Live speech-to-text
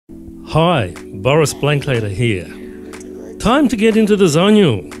Hi, Borris Blankleider here. Time to get into the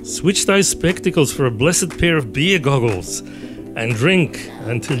zonule. Switch those spectacles for a blessed pair of beer goggles and drink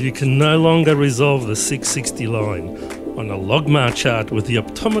until you can no longer resolve the 660 line on a logmar chart with the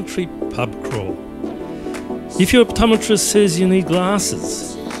Optometry Pubcrawl. If your optometrist says you need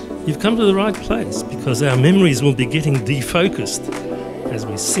glasses, you've come to the right place because our memories will be getting defocused as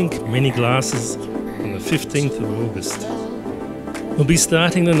we sync many glasses on the 15th of August. We'll be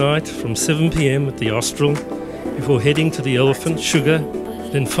starting the night from 7 p.m. at the Austral before heading to the Elephant, Sugar,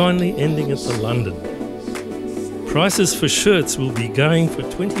 then finally ending at the London. Prices for shirts will be going for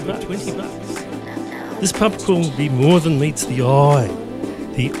 20 bucks. This pubcrawl will be more than meets the eye.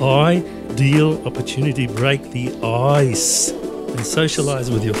 The ideal opportunity to break the ice and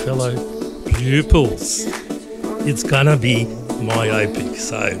socialise with your fellow pupils. It's gonna be myopic,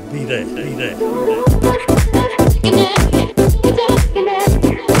 so be there.